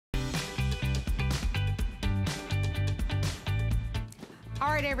All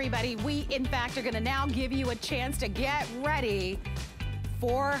right, everybody, we in fact are gonna now give you a chance to get ready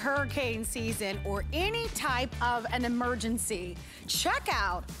for hurricane season or any type of an emergency. Check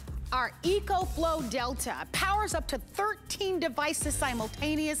out our EcoFlow DELTA. Powers up to 13 devices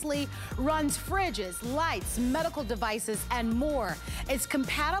simultaneously, runs fridges, lights, medical devices, and more. It's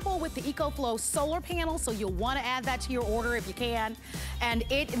compatible with the EcoFlow solar panel, so you'll want to add that to your order if you can. And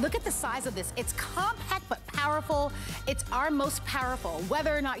look at the size of this. It's compact but powerful. It's our most powerful,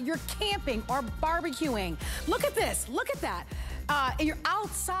 whether or not you're camping or barbecuing. Look at this, look at that. You're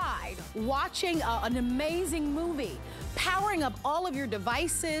outside watching an amazing movie, powering up all of your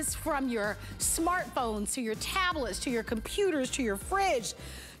devices from your smartphones to your tablets, to your computers, to your fridge,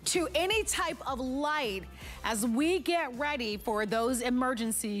 to any type of light. As we get ready for those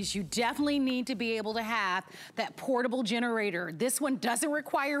emergencies, you definitely need to be able to have that portable generator. This one doesn't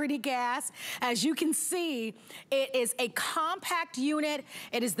require any gas. As you can see, it is a compact unit.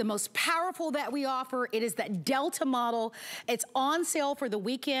 It is the most powerful that we offer. It is that Delta model. It's on sale for the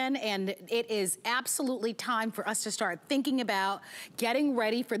weekend, and it is absolutely time for us to start thinking about getting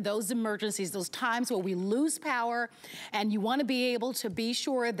ready for those emergencies, those times where we lose power, and you want to be able to be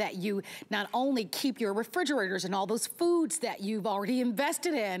sure that you not only keep your refrigerators and all those foods that you've already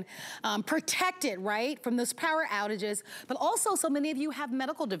invested in protected, right, from those power outages, but also so many of you have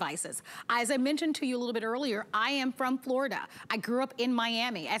medical devices. As I mentioned to you a little bit earlier, I am from Florida. I grew up in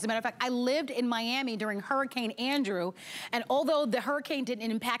Miami. As a matter of fact, I lived in Miami during Hurricane Andrew, and although the hurricane didn't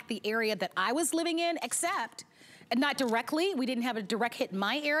impact the area that I was living in, except, and not directly, we didn't have a direct hit in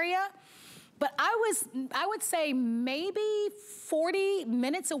my area, but I would say maybe 40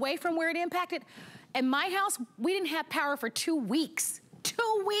 minutes away from where it impacted. In my house, we didn't have power for 2 weeks.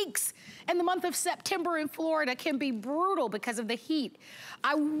 2 weeks in the month of September in Florida can be brutal because of the heat.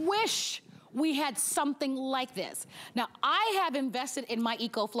 I wish we had something like this. Now, I have invested in my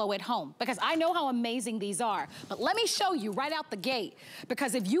EcoFlow at home because I know how amazing these are. But let me show you right out the gate,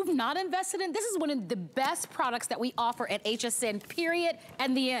 because if you've not invested in, this is one of the best products that we offer at HSN, period,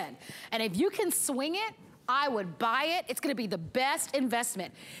 and the end. And if you can swing it, I would buy it. It's gonna be the best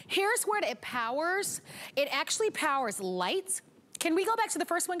investment. Here's where it powers. It actually powers lights. Can we go back to the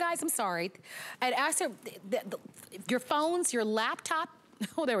first one, guys? I'm sorry. And ask your phones, your laptop,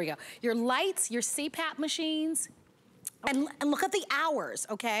 oh, there we go. Your lights, your CPAP machines, and look at the hours,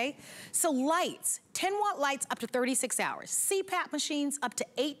 okay? So lights, 10-watt lights up to 36 hours. CPAP machines up to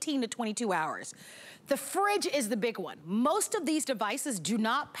 18 to 22 hours. The fridge is the big one. Most of these devices do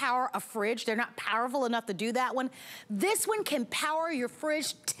not power a fridge. They're not powerful enough to do that one. This one can power your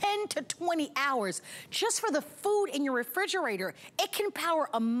fridge 10 to 20 hours. Just for the food in your refrigerator, it can power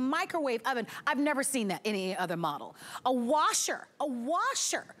a microwave oven. I've never seen that in any other model. A washer,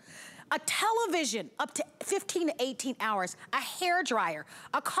 a television up to 15 to 18 hours, a hair dryer,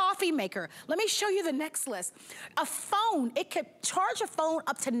 a coffee maker. Let me show you the next list. A phone, it could charge a phone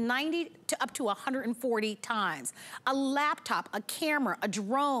up to 90 to up to 140 times. A laptop, a camera, a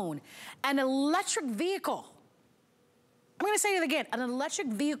drone, an electric vehicle. I'm gonna say it again, an electric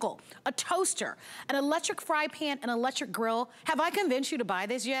vehicle, a toaster, an electric fry pan, an electric grill. Have I convinced you to buy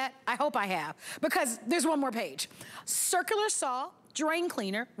this yet? I hope I have, because there's one more page. Circular saw, drain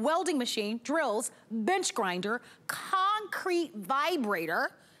cleaner, welding machine, drills, bench grinder, concrete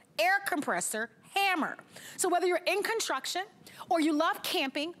vibrator, air compressor, hammer. So whether you're in construction, or you love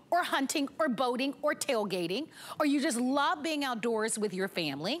camping, or hunting, or boating, or tailgating, or you just love being outdoors with your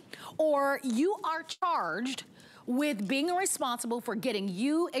family, or you are charged with being responsible for getting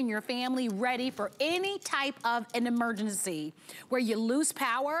you and your family ready for any type of an emergency where you lose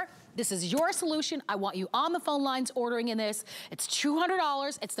power, this is your solution. I want you on the phone lines ordering in this. It's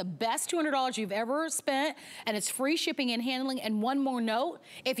 $200. It's the best $200 you've ever spent, and it's free shipping and handling. And one more note,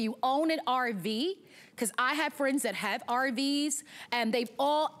 if you own an RV, because I have friends that have RVs, and they've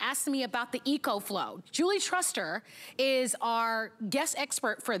all asked me about the EcoFlow. Julie Truster is our guest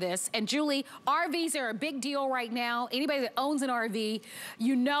expert for this. And Julie, RVs are a big deal right now. Anybody that owns an RV,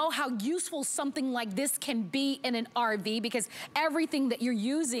 you know how useful something like this can be in an RV, because everything that you're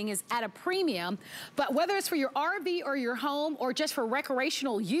using is at a premium. But whether it's for your RV or your home or just for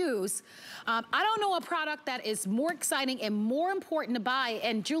recreational use, I don't know a product that is more exciting and more important to buy.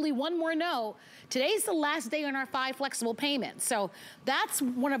 And Julie, one more note, today's the last day on our 5 flexible payments. So that's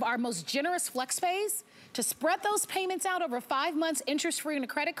one of our most generous flex pays. To spread those payments out over 5 months, interest-free on a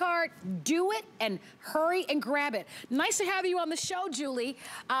credit card, do it and hurry and grab it. Nice to have you on the show, Julie.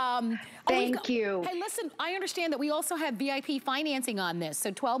 Thank you. Hey, listen, I understand that we also have VIP financing on this,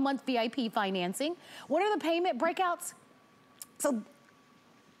 so 12-month VIP financing. What are the payment breakouts? So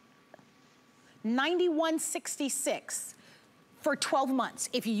 $91.66. for 12 months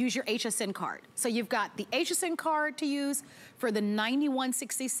if you use your HSN card. So you've got the HSN card to use for the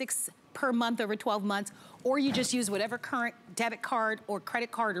 $91.66 per month over 12 months, or you just use whatever current debit card or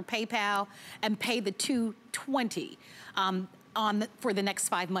credit card or PayPal and pay the $220 for the next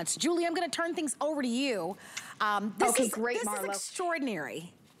 5 months. Julie, I'm gonna turn things over to you. This is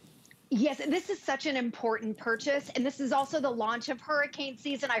extraordinary. Yes, this is such an important purchase, and this is also the launch of hurricane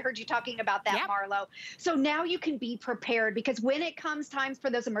season. I heard you talking about that, Marlo. So now you can be prepared, because when it comes times for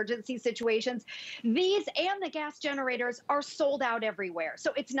those emergency situations, these and the gas generators are sold out everywhere.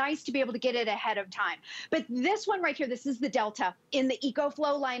 So it's nice to be able to get it ahead of time. But this one right here, this is the Delta in the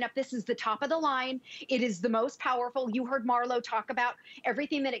EcoFlow lineup. This is the top of the line. It is the most powerful. You heard Marlo talk about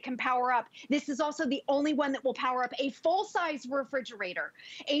everything that it can power up. This is also the only one that will power up a full-size refrigerator,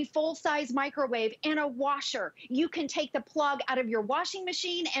 a full-size microwave, and a washer. You can take the plug out of your washing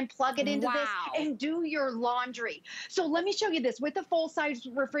machine and plug it into this and do your laundry. So let me show you this. With the full-size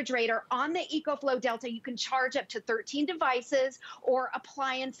refrigerator on the EcoFlow Delta, you can charge up to 13 devices or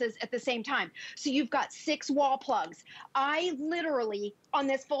appliances at the same time. So you've got 6 wall plugs. I literally, on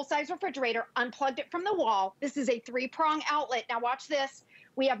this full-size refrigerator, unplugged it from the wall. This is a 3-prong outlet. Now watch this.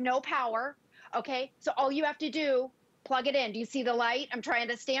 We have no power, okay? So all you have to do, plug it in. Do you see the light? I'm trying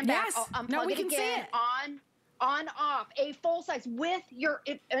to stand back. Yes. I'll unplug it again. On, off. A full size with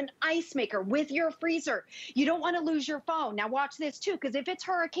an ice maker, with your freezer. You don't want to lose your phone. Now watch this too, because if it's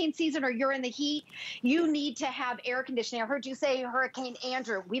hurricane season or you're in the heat, you need to have air conditioning. I heard you say Hurricane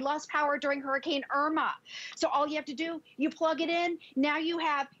Andrew. We lost power during Hurricane Irma. So all you have to do, you plug it in. Now you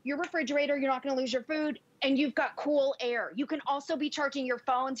have your refrigerator. You're not going to lose your food. And you've got cool air. You can also be charging your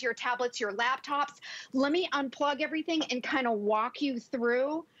phones, your tablets, your laptops. Let me unplug everything and kind of walk you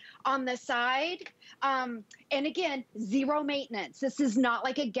through on the side. And again, 0 maintenance. This is not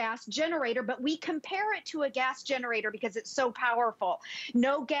like a gas generator, but we compare it to a gas generator because it's so powerful.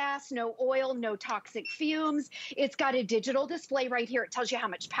 No gas, no oil, no toxic fumes. It's got a digital display right here. It tells you how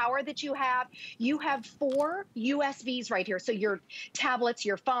much power that you have. You have 4 USBs right here. So your tablets,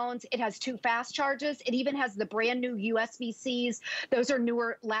 your phones, it has 2 fast charges. It even has the brand new USB-Cs. Those are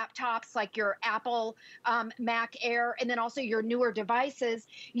newer laptops like your Apple Mac Air, and then also your newer devices.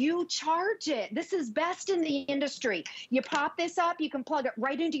 You charge it. This is best in the industry. You pop this up, you can plug it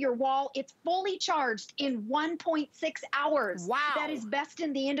right into your wall. It's fully charged in 1.6 hours. Wow. That is best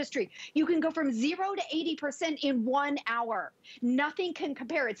in the industry. You can go from 0 to 80% in 1 hour. Nothing can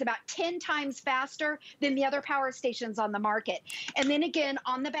compare. It's about 10 times faster than the other power stations on the market. And then again,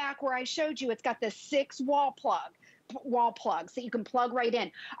 on the back where I showed you, it's got the 6 wall plugs that you can plug right in.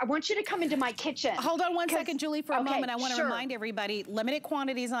 I want you to come into my kitchen. Hold on one second, Julie, for a moment. I want to remind everybody, limited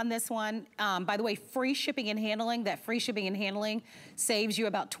quantities on this one. By the way, free shipping and handling. That free shipping and handling saves you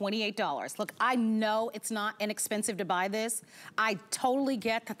about $28. Look, I know it's not inexpensive to buy this. I totally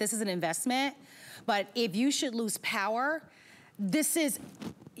get that this is an investment, but if you should lose power, this is,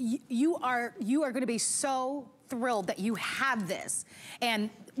 you are going to be so thrilled that you have this. And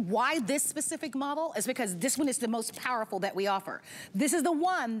why this specific model is because this one is the most powerful that we offer. This is the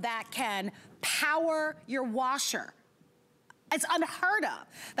one that can power your washer. It's unheard of.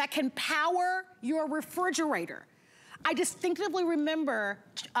 That can power your refrigerator. I distinctively remember,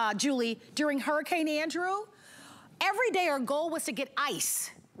 Julie, during Hurricane Andrew, every day our goal was to get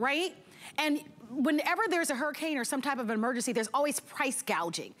ice, right? And whenever there's a hurricane or some type of emergency, there's always price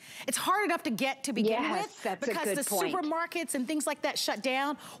gouging. It's hard enough to get to begin with because the supermarkets and things like that shut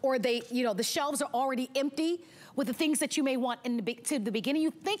down, or they, you know, the shelves are already empty with the things that you may want in the beginning.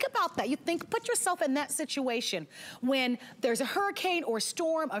 You think about that. You think, put yourself in that situation when there's a hurricane or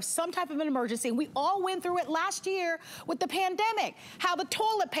storm or some type of an emergency. And we all went through it last year with the pandemic, how the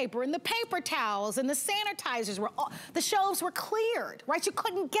toilet paper and the paper towels and the sanitizers were all, the shelves were cleared, right? You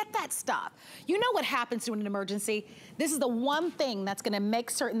couldn't get that stuff. You know what happens to an emergency. This is the one thing that's gonna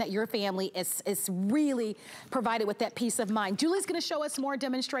make certain that your family is really provided with that peace of mind. Julie's gonna show us more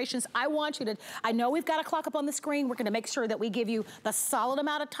demonstrations. I want you to, I know we've got a clock up on the screen. We're gonna make sure that we give you the solid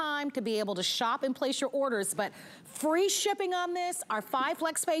amount of time to be able to shop and place your orders, but free shipping on this, our 5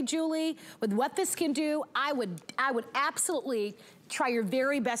 flex pay, Julie, with what this can do, I would absolutely try your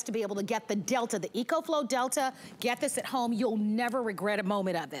very best to be able to get the Delta, the EcoFlow Delta. Get this at home. You'll never regret a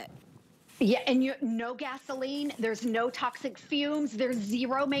moment of it. Yeah, and no gasoline, there's no toxic fumes, there's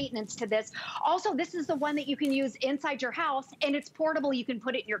zero maintenance to this. Also, this is the one that you can use inside your house, and it's portable, you can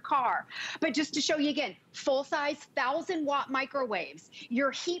put it in your car. But just to show you again, full-size 1,000-watt microwaves,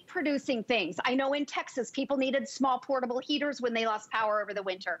 your heat-producing things. I know in Texas, people needed small portable heaters when they lost power over the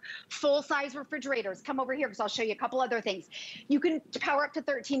winter. Full-size refrigerators. Come over here because I'll show you a couple other things. You can power up to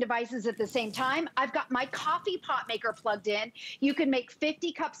 13 devices at the same time. I've got my coffee pot maker plugged in. You can make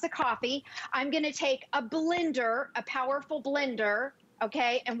 50 cups of coffee. I'm going to take a blender, a powerful blender,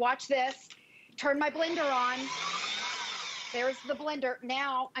 okay, and watch this. Turn my blender on. There's the blender.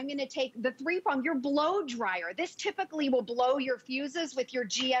 Now I'm going to take the 3-prong, your blow dryer. This typically will blow your fuses with your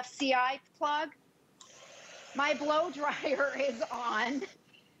GFCI plug. My blow dryer is on.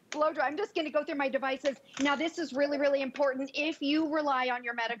 Blow dryer. I'm just going to go through my devices. Now, this is really, really important. If you rely on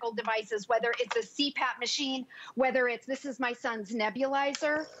your medical devices, whether it's a CPAP machine, whether it's, this is my son's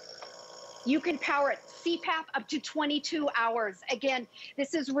nebulizer, you can power it, CPAP up to 22 hours. Again,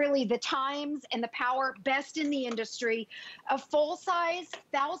 this is really the times and the power best in the industry. A full-size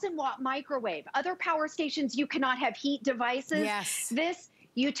 1,000-watt microwave. Other power stations, you cannot have heat devices. Yes. This,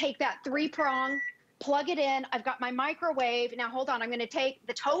 you take that 3-prong, plug it in. I've got my microwave. Now, hold on. I'm going to take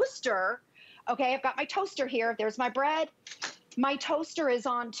the toaster. Okay, I've got my toaster here. There's my bread. My toaster is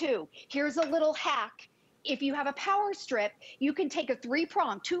on, too. Here's a little hack. If you have a power strip, you can take a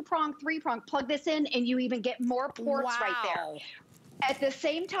 3-prong, 2-prong, 3-prong, plug this in, and you even get more ports right there. At the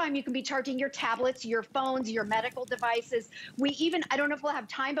same time, you can be charging your tablets, your phones, your medical devices. We even, I don't know if we'll have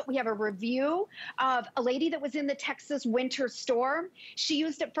time, but we have a review of a lady that was in the Texas winter storm. She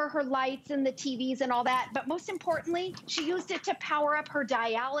used it for her lights and the TVs and all that. But most importantly, she used it to power up her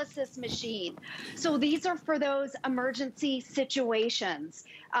dialysis machine. So these are for those emergency situations.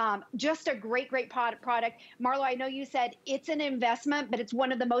 Just a great, great product. Marlo, I know you said it's an investment, but it's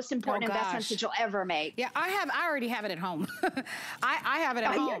one of the most important investments that you'll ever make. Yeah, I already have it at home. I have it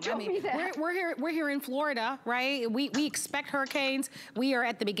at home. You told me that. We're here in Florida, right? We expect hurricanes. We are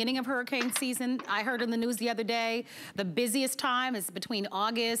at the beginning of hurricane season. I heard in the news the other day, the busiest time is between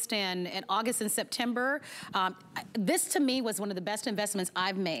August and September. This to me was one of the best investments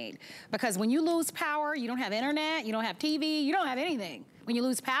I've made, because when you lose power, you don't have internet, you don't have TV, you don't have anything. When you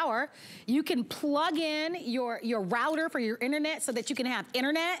lose power, you can plug in your router for your internet so that you can have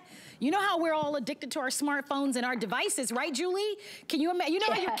internet. You know how we're all addicted to our smartphones and our devices, right, Julie? Can you imagine? You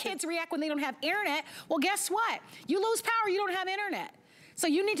know how your kids react when they don't have internet? Well, guess what? You lose power, you don't have internet. So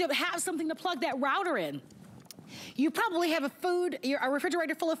you need to have something to plug that router in. You probably have a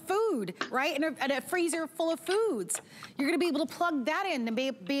refrigerator full of food, right? And a freezer full of foods. You're gonna be able to plug that in and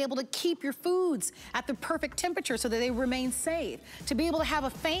be able to keep your foods at the perfect temperature so that they remain safe. To be able to have a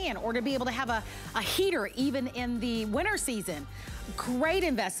fan or to be able to have a heater even in the winter season. Great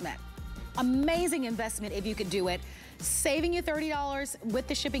investment. Amazing investment if you could do it. Saving you $30 with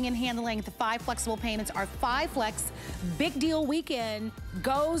the shipping and handling. The 5 flexible payments are 5 flex. Big deal weekend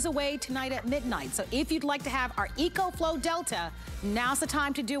goes away tonight at midnight. So if you'd like to have our EcoFlow Delta, now's the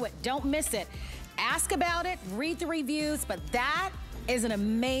time to do it. Don't miss it. Ask about it, read the reviews, but that is an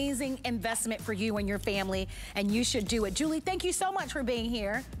amazing investment for you and your family, and you should do it. Julie, thank you so much for being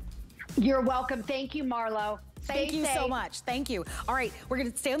here. You're welcome. Thank you, Marlo. Thank you so much. Thank you. All right, we're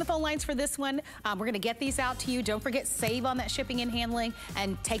going to stay on the phone lines for this one. We're going to get these out to you. Don't forget, save on that shipping and handling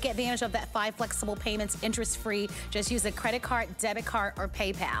and take advantage of that 5 flexible payments, interest-free. Just use a credit card, debit card, or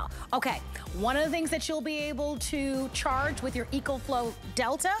PayPal. Okay, one of the things that you'll be able to charge with your EcoFlow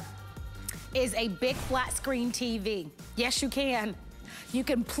Delta is a big flat screen TV. Yes, you can. You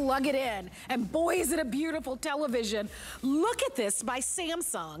can plug it in, and boy, is it a beautiful television. Look at this by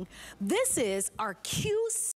Samsung. This is our Q